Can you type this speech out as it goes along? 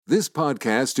This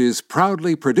podcast is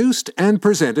proudly produced and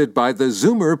presented by the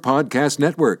Zoomer Podcast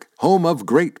Network, home of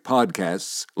great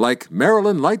podcasts like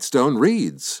Marilyn Lightstone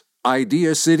Reads,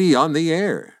 Idea City on the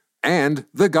Air, and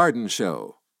The Garden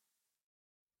Show.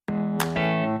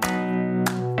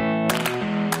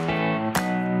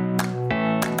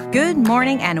 Good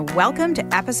morning and welcome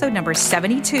to episode number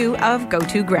 72 of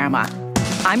Go-To Grandma.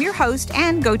 I'm your host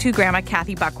and Go-To Grandma,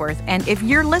 Kathy Buckworth, and if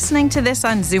you're listening to this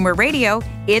on Zoomer Radio,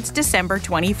 it's December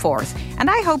 24th, and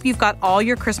I hope you've got all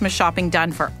your Christmas shopping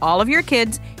done for all of your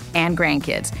kids and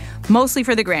grandkids, mostly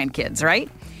for the grandkids, right?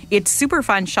 It's super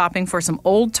fun shopping for some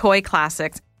old toy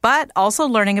classics, but also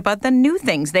learning about the new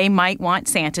things they might want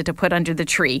Santa to put under the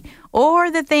tree, or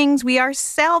the things we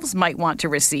ourselves might want to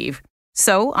receive.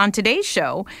 So, on today's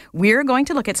show, we're going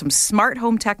to look at some smart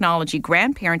home technology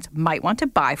grandparents might want to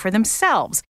buy for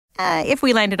themselves, if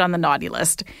we landed on the naughty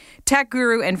list. Tech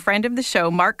guru and friend of the show,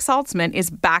 Mark Saltzman, is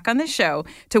back on the show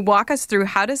to walk us through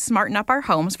how to smarten up our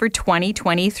homes for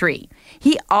 2023.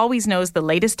 He always knows the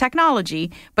latest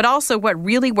technology, but also what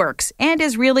really works and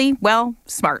is really, well,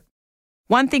 smart.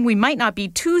 One thing we might not be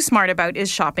too smart about is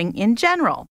shopping in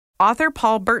general. Author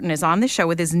Paul Burton is on the show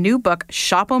with his new book,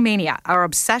 Shopomania, Our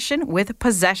Obsession with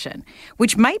Possession,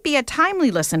 which might be a timely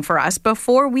listen for us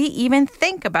before we even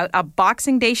think about a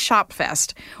Boxing Day shop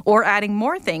fest or adding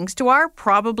more things to our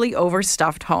probably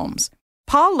overstuffed homes.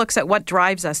 Paul looks at what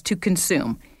drives us to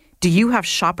consume. Do you have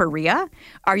shopperia?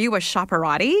 Are you a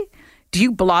shopperati? Do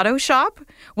you blotto shop?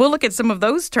 We'll look at some of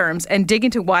those terms and dig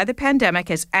into why the pandemic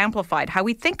has amplified how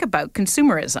we think about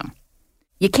consumerism.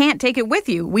 You can't take it with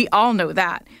you. We all know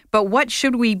that. But what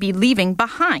should we be leaving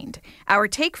behind? Our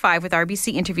Take 5 with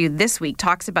RBC interview this week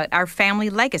talks about our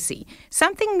family legacy,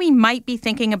 something we might be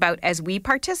thinking about as we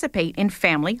participate in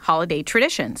family holiday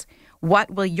traditions.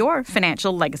 What will your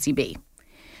financial legacy be?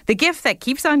 The gift that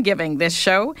keeps on giving, this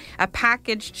show, a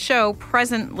packaged show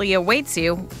presently awaits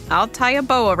you. I'll tie a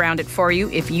bow around it for you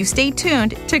if you stay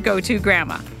tuned to Go-To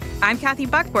Grandma. I'm Kathy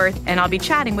Buckworth, and I'll be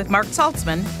chatting with Mark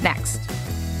Saltzman next.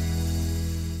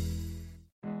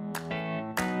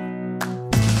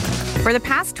 For the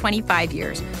past 25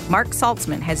 years, Mark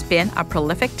Saltzman has been a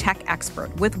prolific tech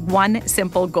expert with one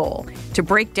simple goal: to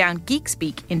break down geek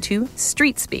speak into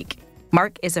street speak.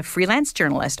 Mark is a freelance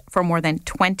journalist for more than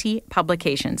 20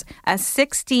 publications, a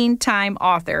 16-time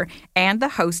author, and the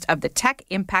host of the Tech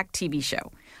Impact TV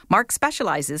show. Mark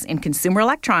specializes in consumer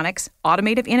electronics,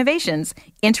 automotive innovations,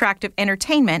 interactive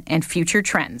entertainment, and future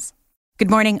trends.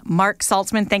 Good morning, Mark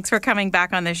Saltzman. Thanks for coming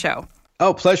back on the show.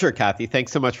 Oh, pleasure, Kathy.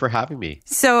 Thanks so much for having me.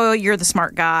 So you're the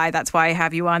smart guy. That's why I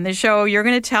have you on the show. You're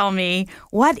going to tell me,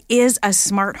 what is a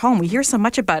smart home? We hear so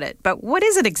much about it, but what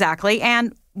is it exactly?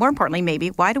 And more importantly, maybe,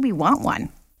 why do we want one?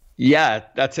 Yeah,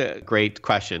 that's a great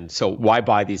question. So why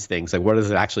buy these things? Like, what does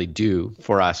it actually do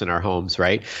for us in our homes,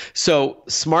 right? So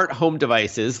smart home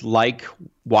devices like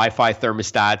Wi-Fi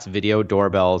thermostats, video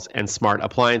doorbells, and smart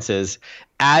appliances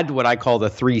add what I call the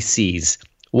 3 C's.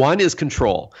 One is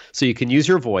control. So you can use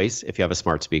your voice if you have a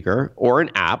smart speaker or an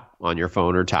app on your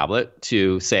phone or tablet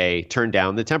to say, turn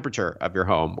down the temperature of your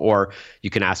home. Or you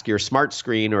can ask your smart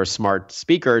screen or smart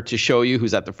speaker to show you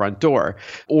who's at the front door.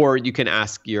 Or you can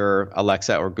ask your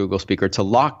Alexa or Google speaker to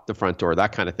lock the front door,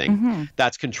 that kind of thing. Mm-hmm.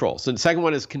 That's control. So the second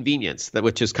one is convenience,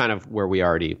 which is kind of where we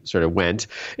already sort of went.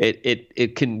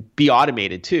 It can be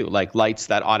automated too, like lights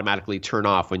that automatically turn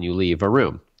off when you leave a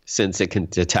room, since it can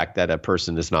detect that a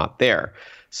person is not there.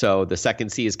 So the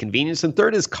second C is convenience, and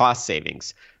third is cost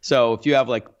savings. So if you have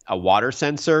like a water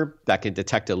sensor that can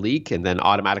detect a leak and then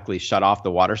automatically shut off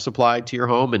the water supply to your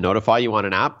home and notify you on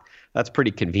an app, that's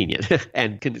pretty convenient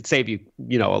and can save you,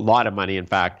 a lot of money. In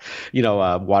fact,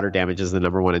 water damage is the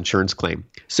number one insurance claim.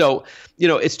 So,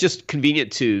 it's just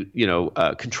convenient to,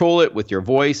 control it with your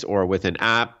voice or with an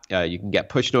app. You can get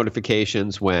push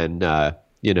notifications when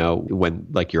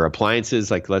like your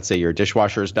appliances, like let's say your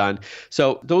dishwasher is done.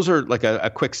 So those are like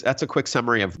that's a quick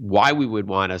summary of why we would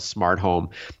want a smart home,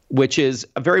 which is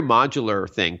a very modular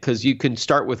thing because you can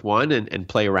start with one and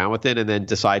play around with it and then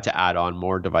decide to add on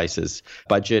more devices,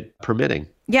 budget permitting.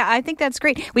 Yeah, I think that's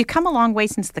great. We've come a long way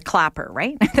since the clapper,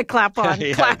 right? The clap on,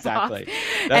 yeah, clap exactly.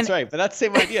 off. That's right. But that's the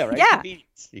same idea, right? Yeah. Convenience.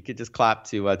 You could just clap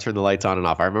to turn the lights on and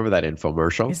off. I remember that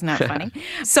infomercial. Isn't that funny?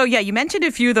 So yeah, you mentioned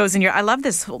a few of those in I love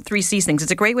this whole 3 C's things.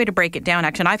 It's a great way to break it down,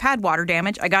 actually. And I've had water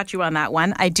damage. I got you on that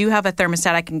one. I do have a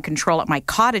thermostat I can control at my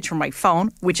cottage from my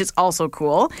phone, which is also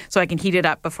cool. So I can heat it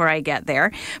up before I get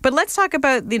there. But let's talk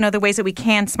about, the ways that we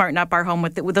can smarten up our home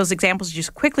with those examples you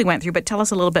just quickly went through, but tell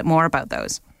us a little bit more about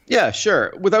those. Yeah,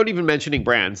 sure. Without even mentioning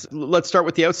brands, let's start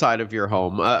with the outside of your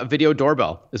home. A video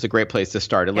doorbell is a great place to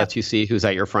start. It lets you see who's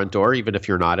at your front door, even if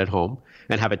you're not at home,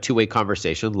 and have a two-way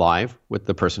conversation live with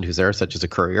the person who's there, such as a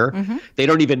courier. They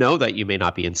don't even know that you may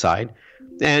not be inside.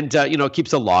 And, it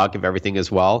keeps a log of everything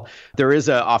as well. There is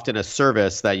often a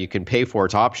service that you can pay for.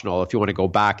 It's optional if you want to go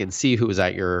back and see who was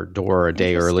at your door a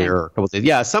day earlier. Or a couple of days.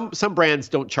 Yeah, some brands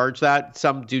don't charge that.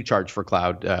 Some do charge for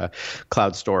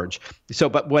cloud storage. So,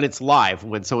 but when it's live,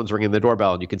 when someone's ringing the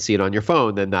doorbell and you can see it on your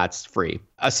phone, then that's free.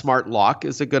 A smart lock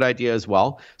is a good idea as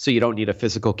well. So you don't need a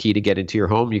physical key to get into your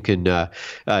home. You can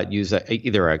use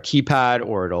either a keypad,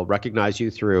 or it'll recognize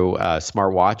you through a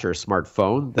smartwatch or a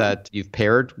smartphone that you've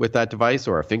paired with that device,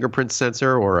 or a fingerprint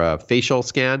sensor or a facial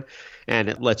scan, and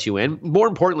it lets you in. More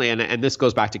importantly, and this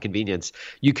goes back to convenience,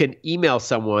 you can email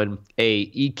someone a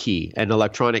e-key, an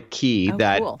electronic key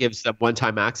that gives them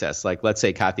one-time access. Like, let's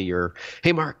say, Kathy,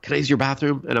 hey, Mark, can I use your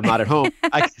bathroom? And I'm not at home.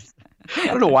 I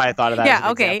don't know why I thought of that as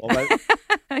an example,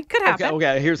 but it could happen.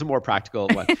 Okay, here's a more practical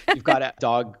one. You've got a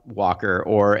dog walker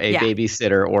or a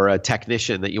babysitter or a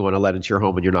technician that you want to let into your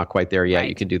home and you're not quite there yet. Right.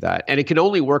 You can do that. And it can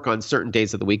only work on certain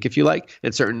days of the week if you like,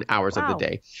 and certain hours of the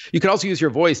day. You can also use your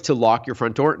voice to lock your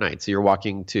front door at night. So you're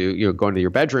walking to, going to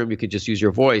your bedroom, you could just use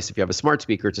your voice if you have a smart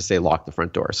speaker to say lock the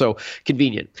front door. So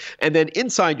convenient. And then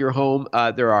inside your home,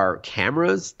 there are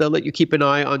cameras that let you keep an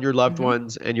eye on your loved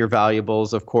ones and your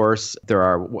valuables, of course. There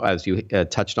are, as you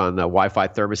touched on, the Wi-Fi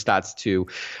thermostats to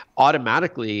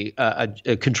automatically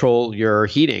control your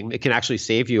heating. It can actually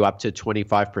save you up to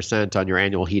 25% on your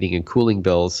annual heating and cooling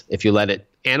bills if you let it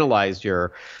analyze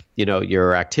your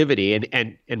activity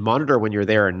and monitor when you're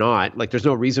there or not. Like, there's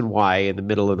no reason why in the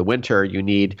middle of the winter you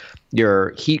need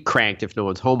your heat cranked if no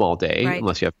one's home all day,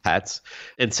 unless you have pets.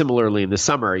 And similarly in the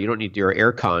summer, you don't need your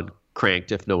air con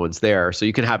cranked if no one's there. So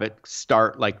you can have it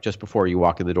start like just before you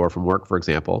walk in the door from work, for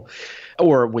example,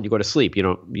 or when you go to sleep.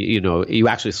 You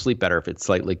actually sleep better if it's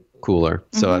slightly cooler.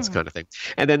 So that's the kind of thing.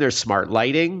 And then there's smart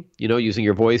lighting, using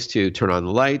your voice to turn on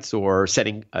the lights, or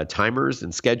setting timers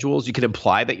and schedules. You can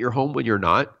imply that you're home when you're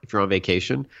not, if you're on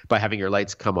vacation, by having your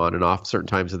lights come on and off certain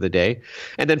times of the day.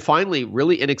 And then finally,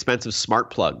 really inexpensive smart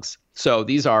plugs. So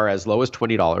these are as low as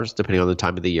 $20, depending on the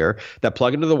time of the year, that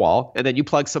plug into the wall, and then you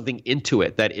plug something into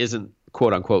it that isn't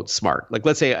quote unquote smart. Like,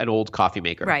 let's say an old coffee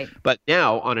maker. Right. But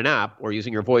now on an app or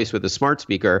using your voice with a smart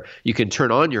speaker, you can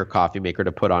turn on your coffee maker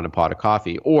to put on a pot of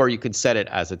coffee, or you can set it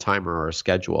as a timer or a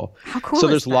schedule. How cool So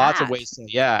there's is lots that? of ways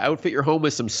to outfit your home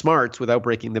with some smarts without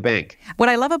breaking the bank. What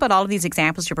I love about all of these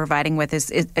examples you're providing with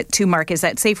is to Mark, is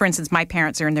that, say, for instance, my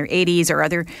parents are in their 80s, or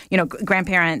other,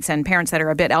 grandparents and parents that are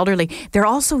a bit elderly. They're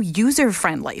also user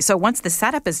friendly. So once the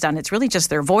setup is done, it's really just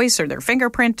their voice or their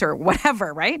fingerprint or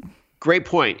whatever, right? Great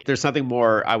point. There's something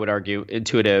more, I would argue,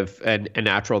 intuitive and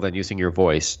natural than using your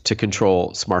voice to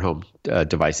control smart home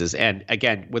devices. And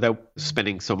again, without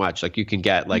spending so much, like you can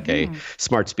get like a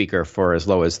smart speaker for as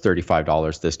low as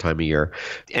 $35 this time of year.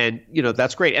 And,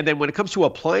 that's great. And then when it comes to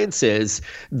appliances,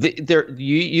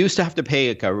 you used to have to pay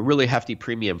like a really hefty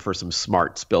premium for some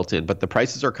smarts built in, but the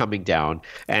prices are coming down,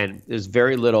 and there's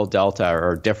very little delta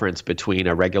or difference between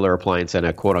a regular appliance and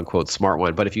a quote unquote smart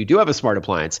one. But if you do have a smart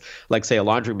appliance, like say a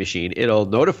laundry machine, it'll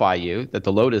notify you that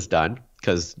the load is done,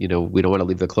 because we don't want to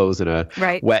leave the clothes in a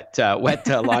wet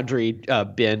laundry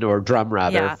bin or drum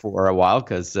rather for a while,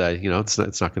 because it's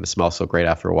not going to smell so great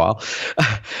after a while.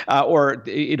 Or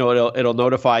it'll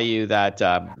notify you that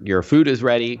your food is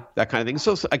ready, that kind of thing.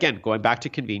 So again, going back to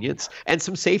convenience and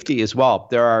some safety as well.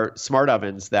 There are smart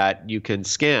ovens that you can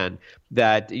scan,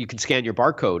 that you can scan your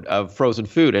barcode of frozen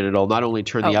food, and it'll not only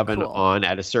turn the oven on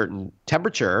at a certain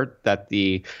temperature that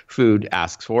the food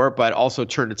asks for, but also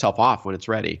turn itself off when it's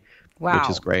ready. Wow.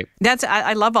 Which is great.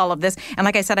 I love all of this. And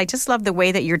like I said, I just love the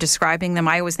way that you're describing them.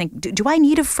 I always think, do I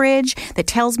need a fridge that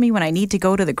tells me when I need to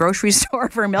go to the grocery store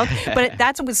for milk? But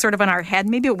that's what's sort of in our head.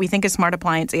 Maybe what we think a smart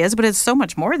appliance is, but it's so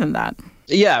much more than that.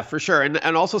 Yeah, for sure. And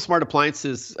also smart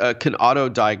appliances can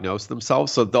auto-diagnose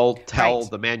themselves. So they'll tell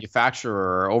the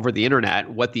manufacturer over the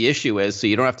internet what the issue is. So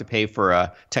you don't have to pay for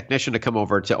a technician to come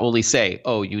over to only say,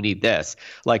 oh, you need this.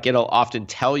 Like, it'll often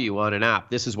tell you on an app,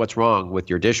 this is what's wrong with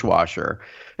your dishwasher.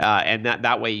 And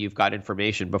that way you've got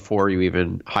information before you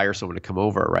even hire someone to come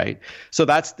over, right? So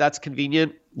that's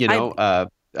convenient.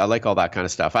 I like all that kind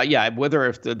of stuff. Whether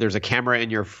if there's a camera in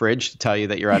your fridge to tell you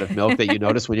that you're out of milk that you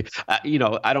notice when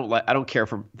I don't care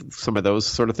for some of those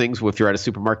sort of things. If you're at a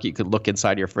supermarket, you can look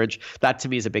inside your fridge. That to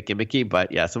me is a bit gimmicky,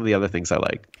 but yeah, some of the other things I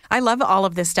like. I love all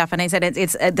of this stuff, and I said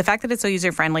it's the fact that it's so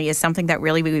user friendly is something that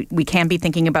really we can be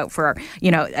thinking about for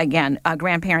our,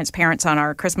 grandparents, parents on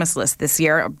our Christmas list this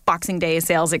year, Boxing Day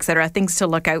sales, etc. Things to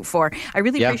look out for. I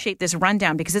really appreciate this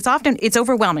rundown because it's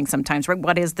overwhelming sometimes. Right?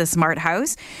 What is the smart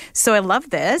house? So I love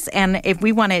this. And if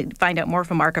we want to find out more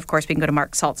from Mark, of course, we can go to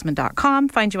marksaltzman.com,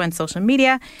 find you on social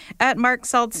media at Mark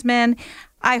Saltzman.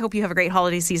 I hope you have a great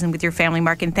holiday season with your family,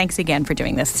 Mark, and thanks again for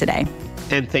doing this today.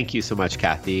 And thank you so much,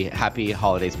 Kathy. Happy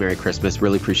holidays, Merry Christmas.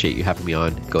 Really appreciate you having me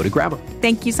on Go to Grandma.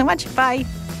 Thank you so much. Bye.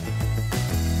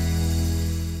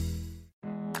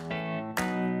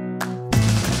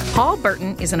 Paul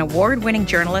Burton is an award-winning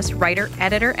journalist, writer,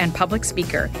 editor, and public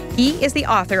speaker. He is the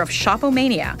author of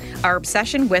Shopomania, Our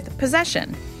Obsession with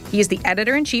Possession. He is the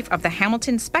editor-in-chief of the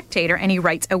Hamilton Spectator, and he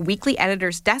writes a weekly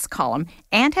editor's desk column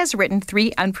and has written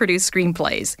 3 unproduced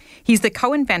screenplays. He's the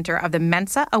co-inventor of the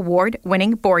Mensa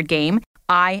award-winning board game,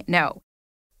 I Know.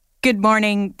 Good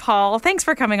morning, Paul. Thanks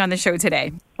for coming on the show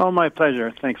today. Oh, my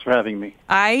pleasure. Thanks for having me.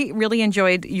 I really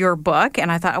enjoyed your book,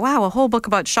 and I thought, wow, a whole book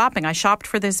about shopping. I shopped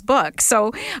for this book.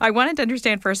 So I wanted to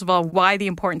understand, first of all, why the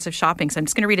importance of shopping. So I'm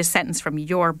just going to read a sentence from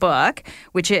your book,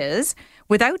 which is,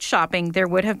 without shopping, there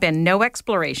would have been no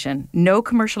exploration, no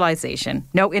commercialization,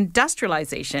 no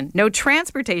industrialization, no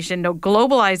transportation, no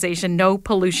globalization, no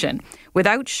pollution.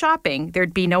 Without shopping,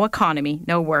 there'd be no economy,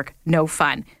 no work, no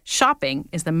fun. Shopping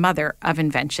is the mother of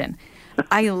invention.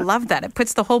 I love that. It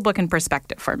puts the whole book in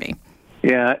perspective for me.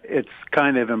 Yeah, it's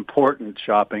kind of important,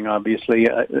 shopping, obviously.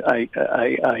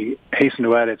 I hasten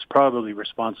to add it's probably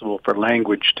responsible for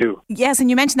language, too. Yes, and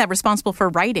you mentioned that responsible for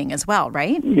writing as well,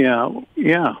 right?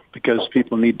 Yeah, because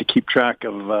people need to keep track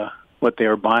of what they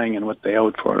are buying and what they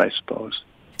owed for it, I suppose.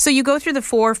 So you go through the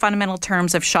 4 fundamental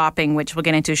terms of shopping, which we'll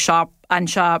get into: shop,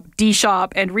 unshop,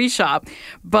 de-shop, and reshop.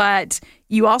 But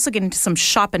you also get into some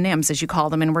shoponyms, as you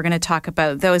call them, and we're going to talk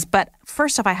about those. But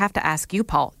first off, I have to ask you,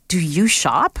 Paul, do you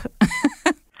shop?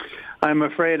 I'm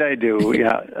afraid I do,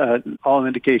 yeah. All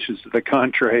indications to the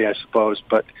contrary, I suppose.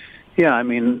 But, yeah, I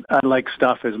mean, I like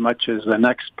stuff as much as the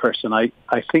next person. I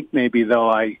think maybe, though,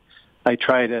 I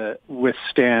try to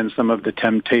withstand some of the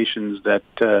temptations that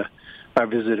are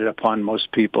visited upon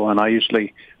most people. And I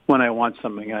usually, when I want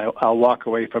something, I'll walk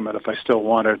away from it. If I still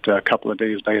want it a couple of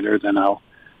days later, then I'll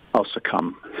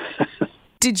succumb.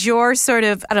 Did your sort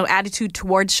of attitude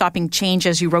towards shopping change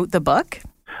as you wrote the book?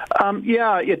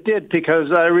 Yeah, it did,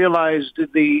 because I realized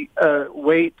the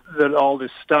weight that all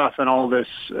this stuff and all this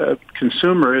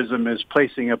consumerism is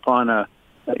placing upon a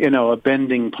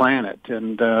bending planet,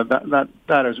 and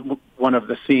that is one of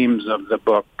the themes of the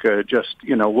book.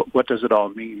 What does it all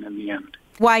mean in the end?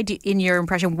 In your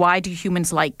impression, why do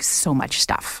humans like so much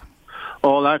stuff?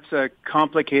 Oh, that's a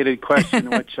complicated question,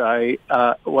 which I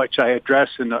address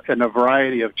in a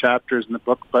variety of chapters in the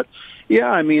book. But yeah,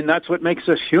 I mean, that's what makes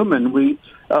us human. We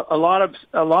a lot of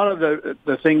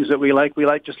the things that we like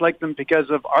just like them because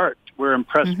of art. We're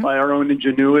impressed by our own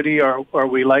ingenuity, or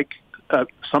we like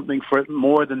something for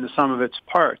more than the sum of its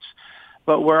parts.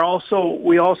 But we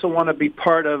also want to be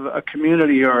part of a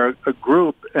community or a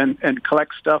group and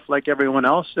collect stuff like everyone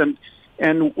else, and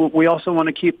we also want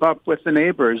to keep up with the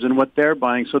neighbors and what they're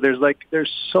buying. So there's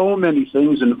so many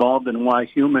things involved in why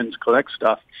humans collect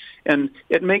stuff, and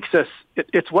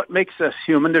it's what makes us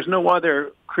human. There's no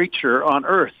other creature on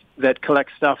Earth that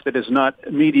collects stuff that is not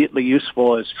immediately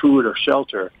useful as food or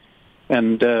shelter.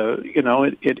 And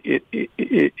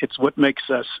it's what makes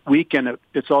us weak, and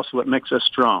it's also what makes us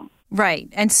strong. Right.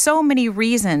 And so many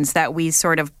reasons that we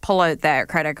sort of pull out that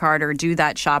credit card or do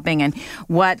that shopping, and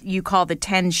what you call the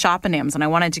 10 shoponyms. And I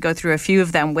wanted to go through a few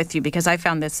of them with you because I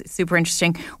found this super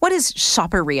interesting. What is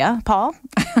shopperia, Paul?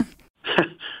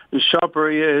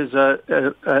 Shopperia is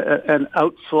an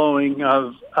outflowing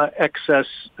of excess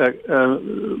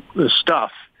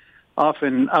stuff,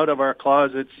 often out of our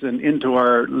closets and into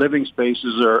our living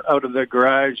spaces, or out of the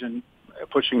garage and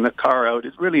pushing the car out.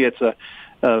 It's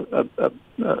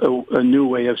a new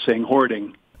way of saying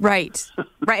hoarding. Right.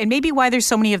 And maybe why there's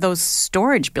so many of those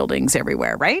storage buildings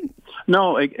everywhere, right?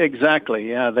 No, exactly.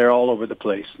 Yeah, they're all over the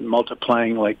place,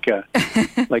 multiplying like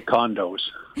condos.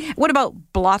 What about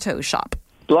blotto shop?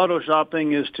 Blotto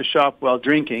shopping is to shop while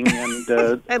drinking,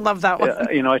 and I love that one.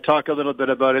 I talk a little bit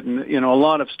about it, and a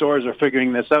lot of stores are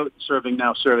figuring this out, serving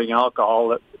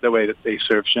alcohol the way that they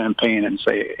serve champagne, and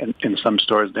say in some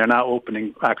stores they're now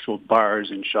opening actual bars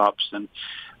and shops, and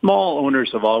mall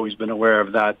owners have always been aware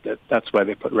of that's why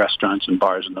they put restaurants and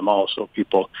bars in the mall, so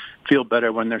people feel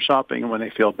better when they're shopping, and when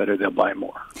they feel better, they'll buy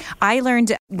more. I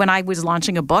learned when I was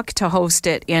launching a book to host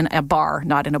it in a bar,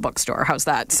 not in a bookstore. How's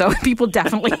that? So people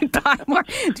definitely buy more.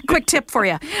 Quick tip for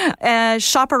you.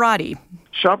 Shopperati.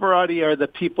 Shopperati are the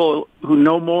people who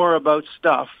know more about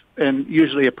stuff, and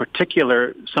usually a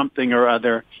particular something or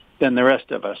other, than the rest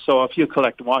of us. So if you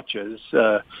collect watches,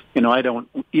 I don't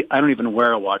even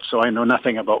wear a watch, so I know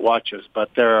nothing about watches. But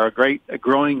there are a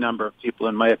growing number of people,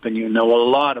 in my opinion, who know a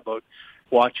lot about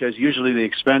watches, usually the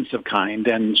expensive kind,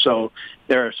 and so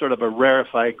they're sort of a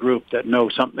rarefied group that know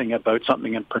something about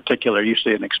something in particular,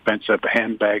 usually an expensive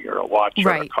handbag or a watch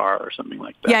or a car or something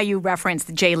like that. Yeah, you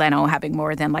referenced Jay Leno having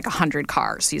more than 100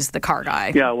 cars. He's the car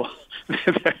guy. Yeah, well,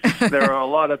 there are a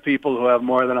lot of people who have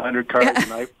more than 100 cars,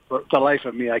 and for the life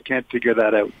of me, I can't figure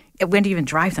that out. When do you even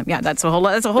drive them? Yeah, that's a whole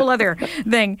other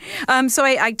thing. So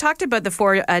I talked about the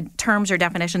 4 terms or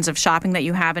definitions of shopping that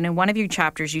you have, and in one of your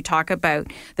chapters, you talk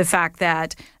about the fact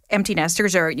that empty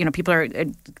nesters or,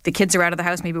 the kids are out of the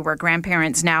house, maybe we're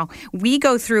grandparents now. We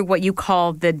go through what you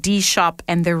call the de-shop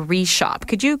and the re-shop.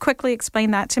 Could you quickly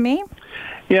explain that to me?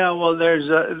 Yeah, well, there's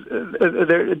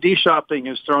de-shopping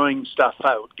is throwing stuff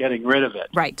out, getting rid of it.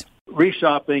 Right.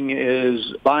 Reshopping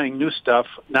is buying new stuff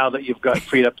now that you've got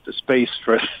freed up the space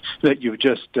that you've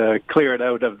just cleared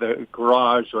out of the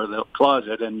garage or the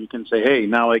closet, and you can say, hey,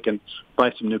 now I can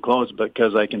buy some new clothes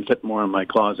because I can fit more in my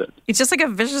closet. It's just like a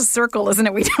vicious circle, isn't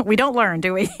it? We don't learn,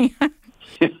 do we?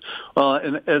 Well,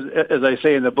 and as I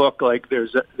say in the book,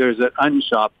 there's an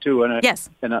unshop too, and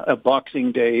a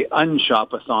Boxing Day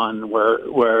unshopathon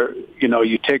where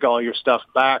you take all your stuff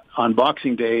back on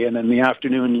Boxing Day, and in the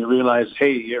afternoon you realize,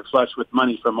 hey, you're flush with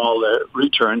money from all the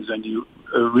returns, and you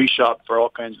reshop for all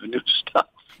kinds of new stuff.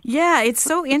 Yeah, it's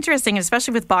so interesting,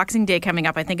 especially with Boxing Day coming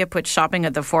up. I think it puts shopping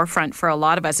at the forefront for a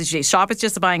lot of us. As you say, shop is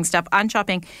just buying stuff.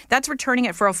 Unshopping, that's returning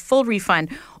it for a full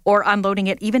refund or unloading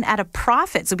it even at a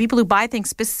profit. So people who buy things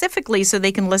specifically so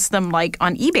they can list them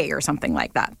on eBay or something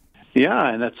like that. Yeah,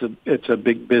 and it's a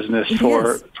big business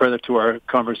further to our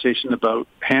conversation about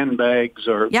handbags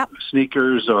or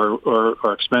sneakers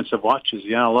or expensive watches.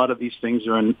 Yeah, a lot of these things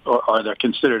they're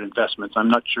considered investments. I'm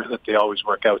not sure that they always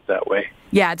work out that way.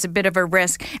 Yeah, it's a bit of a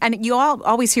risk. And you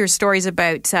always hear stories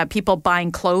about people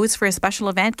buying clothes for a special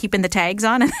event, keeping the tags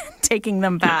on and taking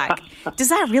them back. Does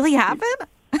that really happen?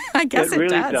 I guess it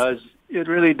does. It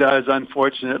really does,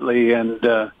 unfortunately,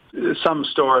 and some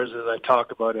stores, as I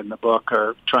talk about in the book,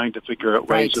 are trying to figure out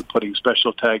ways of putting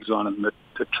special tags on them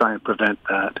to try and prevent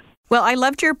that. Well, I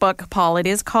loved your book, Paul. It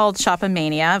is called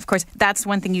Shopomania. Of course, that's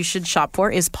one thing you should shop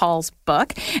for is Paul's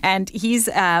book. And he's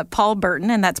Paul Burton,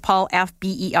 and that's Paul,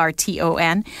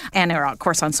 F-B-E-R-T-O-N. And of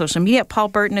course, on social media, Paul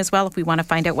Burton as well, if we want to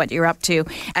find out what you're up to.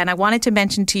 And I wanted to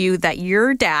mention to you that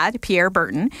your dad, Pierre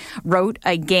Burton, wrote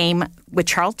a game with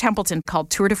Charles Templeton called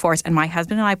Tour de Force, and my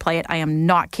husband and I play it. I am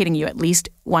not kidding you, at least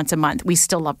once a month. We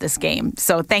still love this game.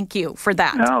 So thank you for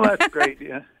that. Oh, that's great.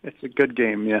 Yeah, it's a good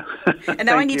game. Yeah. And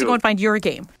now I need to go and find your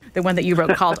game, the one that you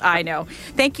wrote called I Know.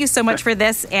 Thank you so much for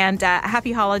this, and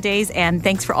happy holidays, and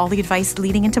thanks for all the advice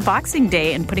leading into Boxing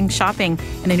Day and putting shopping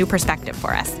in a new perspective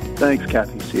for us. Thanks,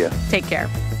 Kathy. See ya. Take care.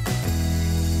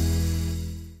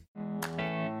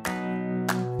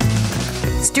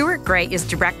 Stuart Gray is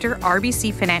Director,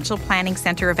 RBC Financial Planning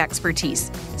Center of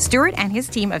Expertise. Stuart and his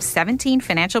team of 17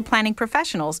 financial planning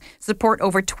professionals support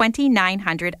over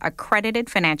 2,900 accredited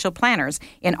financial planners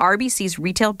in RBC's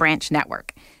retail branch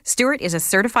network. Stuart is a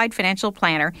certified financial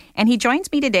planner, and he joins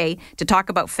me today to talk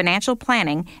about financial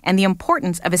planning and the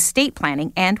importance of estate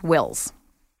planning and wills.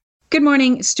 Good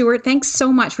morning, Stuart. Thanks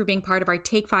so much for being part of our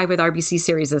Take 5 with RBC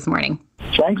series this morning.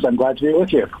 Thanks. I'm glad to be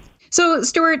with you. So,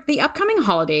 Stuart, the upcoming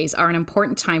holidays are an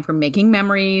important time for making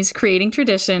memories, creating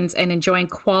traditions, and enjoying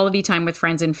quality time with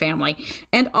friends and family.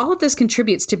 And all of this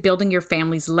contributes to building your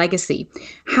family's legacy.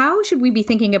 How should we be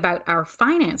thinking about our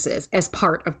finances as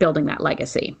part of building that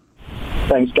legacy?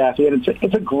 Thanks, Kathy. And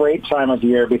it's a great time of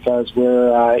year because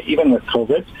we're, even with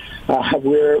COVID,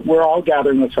 we're all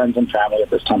gathering with friends and family at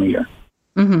this time of year.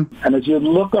 Mm-hmm. And as you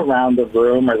look around the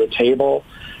room or the table,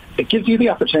 it gives you the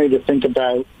opportunity to think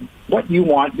about what you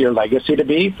want your legacy to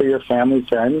be for your family,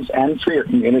 friends, and for your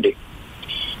community.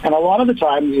 And a lot of the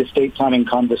time, the estate planning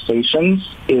conversations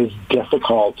is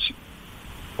difficult.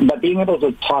 But being able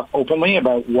to talk openly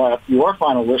about what your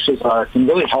final wishes are can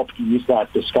really help ease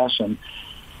that discussion.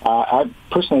 I've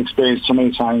personally experienced so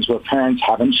many times where parents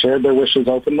haven't shared their wishes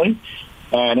openly,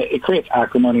 and it creates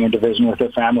acrimony and division with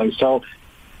their family. So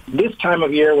this time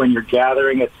of year when you're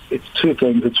gathering, it's two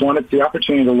things. It's one, it's the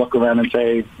opportunity to look around and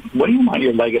say, what do you want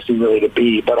your legacy really to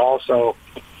be? But also,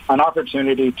 an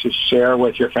opportunity to share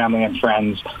with your family and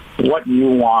friends what you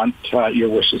want your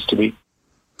wishes to be.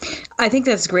 I think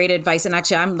that's great advice. And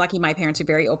actually, I'm lucky my parents are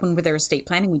very open with their estate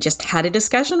planning. We just had a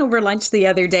discussion over lunch the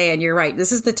other day. And you're right.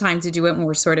 This is the time to do it when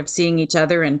we're sort of seeing each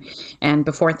other and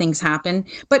before things happen.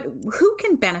 But who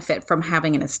can benefit from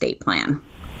having an estate plan?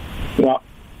 Well,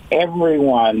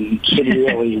 everyone should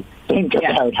really think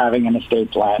about having an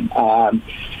estate plan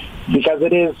because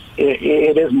it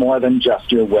is more than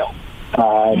just your will.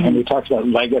 And we talked about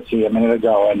legacy a minute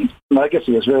ago, and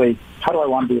legacy is really, how do I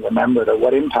want to be remembered, or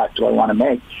what impact do I want to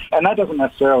make? And that doesn't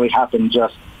necessarily happen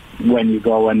just when you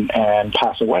go and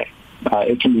pass away.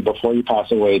 It can be before you pass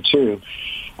away, too.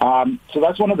 So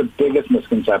that's one of the biggest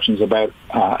misconceptions about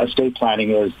estate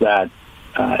planning is that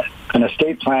an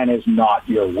estate plan is not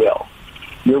your will.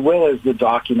 Your will is the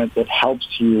document that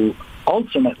helps you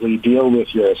ultimately deal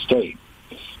with your estate.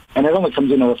 And it only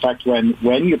comes into effect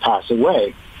when you pass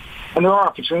away. And there are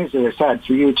opportunities, as I said,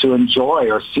 for you to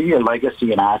enjoy or see your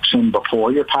legacy in action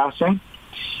before your passing.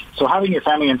 So having your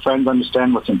family and friends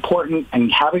understand what's important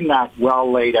and having that well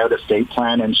laid out estate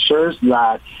plan ensures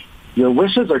that your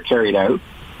wishes are carried out,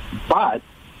 but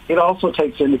it also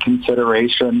takes into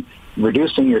consideration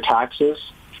reducing your taxes,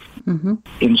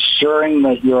 ensuring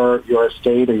that your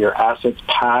estate or your assets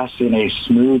pass in a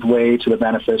smooth way to the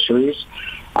beneficiaries.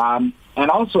 And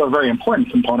also a very important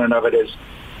component of it is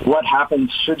what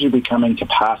happens should you become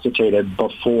incapacitated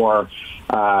before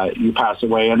you pass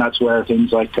away, and that's where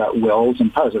things like wills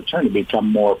and powers of attorney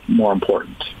become more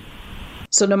important.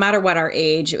 So no matter what our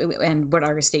age and what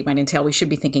our estate might entail, we should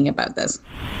be thinking about this.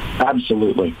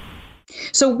 Absolutely.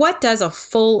 So what does a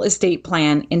full estate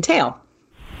plan entail?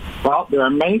 Well, there are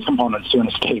many components to an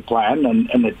estate plan,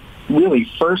 and it really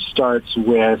first starts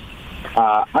with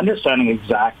understanding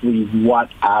exactly what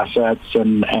assets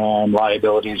and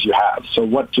liabilities you have. So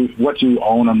what do you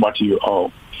own and what do you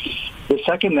owe? The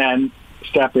second then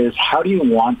step is how do you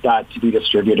want that to be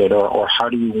distributed, or how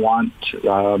do you want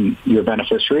your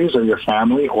beneficiaries or your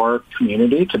family or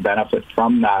community to benefit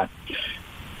from that?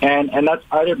 And that's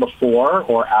either before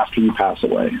or after you pass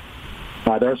away.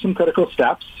 There are some critical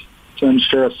steps to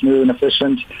ensure a smooth and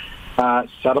efficient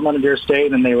settlement of your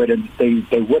estate, and they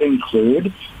would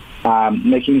include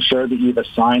making sure that you've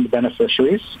assigned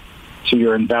beneficiaries to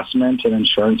your investment and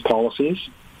insurance policies.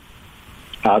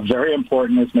 Very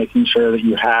important is making sure that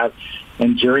you have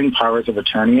enduring powers of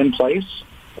attorney in place,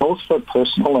 both for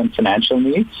personal and financial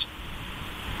needs,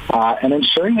 and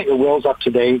ensuring that your will is up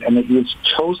to date and that you've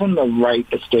chosen the right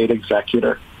estate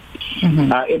executor.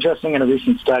 Interesting, in a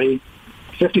recent study,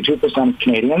 52% of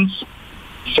Canadians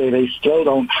say they still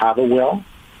don't have a will,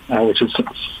 which is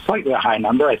slightly a high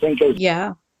number, I think.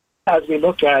 As we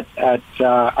look at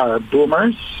our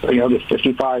boomers, the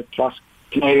 55 plus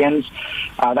Canadians,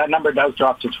 that number does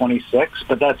drop to 26,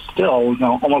 but that's still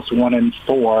almost 1 in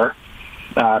 4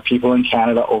 people in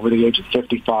Canada over the age of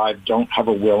 55 don't have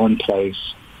a will in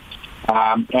place,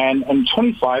 and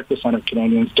 25% of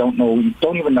Canadians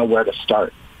don't even know where to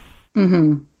start.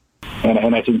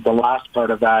 And I think the last part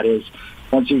of that is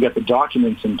once you get the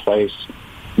documents in place,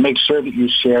 make sure that you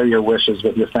share your wishes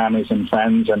with your families and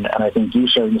friends. And I think you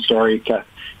sharing the story,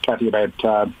 Kathy,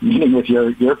 about meeting with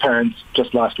your parents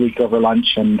just last week over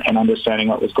lunch and understanding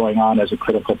what was going on is a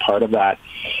critical part of that.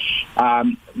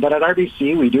 But at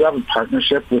RBC, we do have a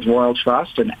partnership with Royal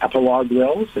Trust and Epilogue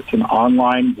Wills. It's an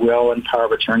online will and power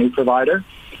of attorney provider.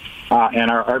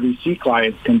 And our RBC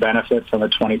clients can benefit from a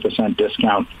 20%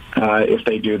 discount if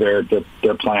they do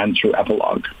their plan through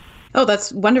Epilogue. Oh,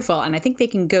 that's wonderful. And I think they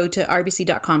can go to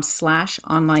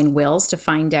rbc.com/online wills to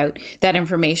find out that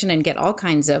information and get all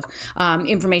kinds of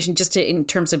information just in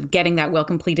terms of getting that will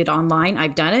completed online.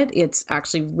 I've done it. It's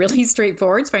actually really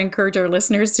straightforward. So I encourage our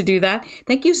listeners to do that.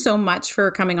 Thank you so much for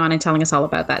coming on and telling us all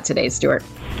about that today, Stuart.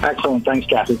 Excellent. Thanks,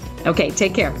 Kathy. Okay,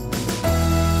 take care.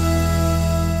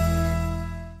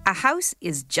 A house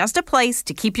is just a place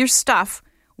to keep your stuff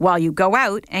while you go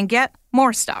out and get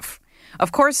more stuff.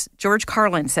 Of course, George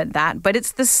Carlin said that, but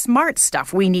it's the smart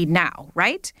stuff we need now,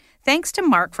 right? Thanks to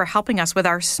Mark for helping us with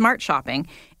our smart shopping,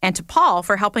 and to Paul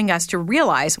for helping us to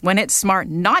realize when it's smart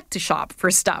not to shop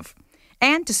for stuff.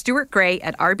 And to Stuart Gray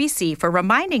at RBC for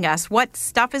reminding us what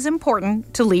stuff is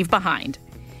important to leave behind.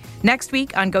 Next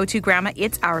week on Go To Grandma,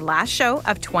 it's our last show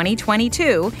of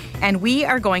 2022, and we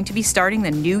are going to be starting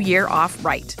the new year off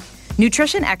right.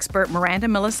 Nutrition expert Miranda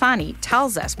Milasani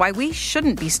tells us why we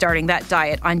shouldn't be starting that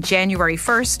diet on January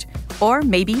 1st, or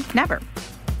maybe never.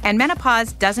 And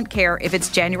menopause doesn't care if it's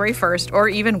January 1st or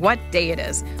even what day it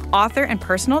is. Author and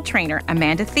personal trainer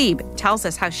Amanda Thebe tells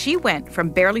us how she went from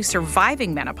barely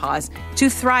surviving menopause to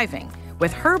thriving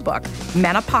with her book,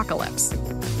 Menopocalypse.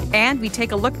 And we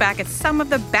take a look back at some of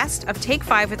the best of Take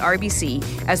 5 with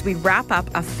RBC as we wrap up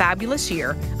a fabulous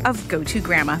year of Go-To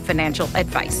Grandma financial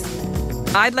advice.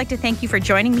 I'd like to thank you for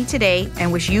joining me today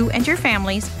and wish you and your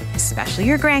families, especially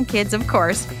your grandkids, of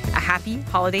course, a happy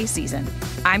holiday season.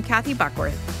 I'm Kathy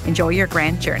Buckworth. Enjoy your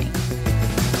grand journey.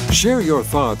 Share your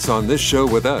thoughts on this show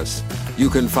with us. You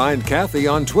can find Kathy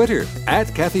on Twitter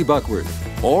 @Kathy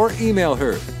Buckworth or email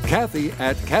her,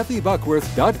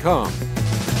 Kathy@KathyBuckworth.com.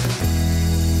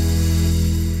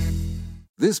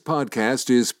 This podcast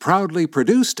is proudly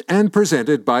produced and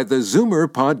presented by the Zoomer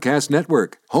Podcast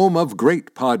Network, home of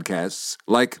great podcasts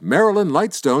like Marilyn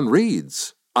Lightstone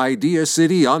Reads, Idea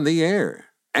City on the Air,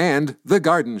 and The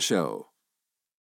Garden Show.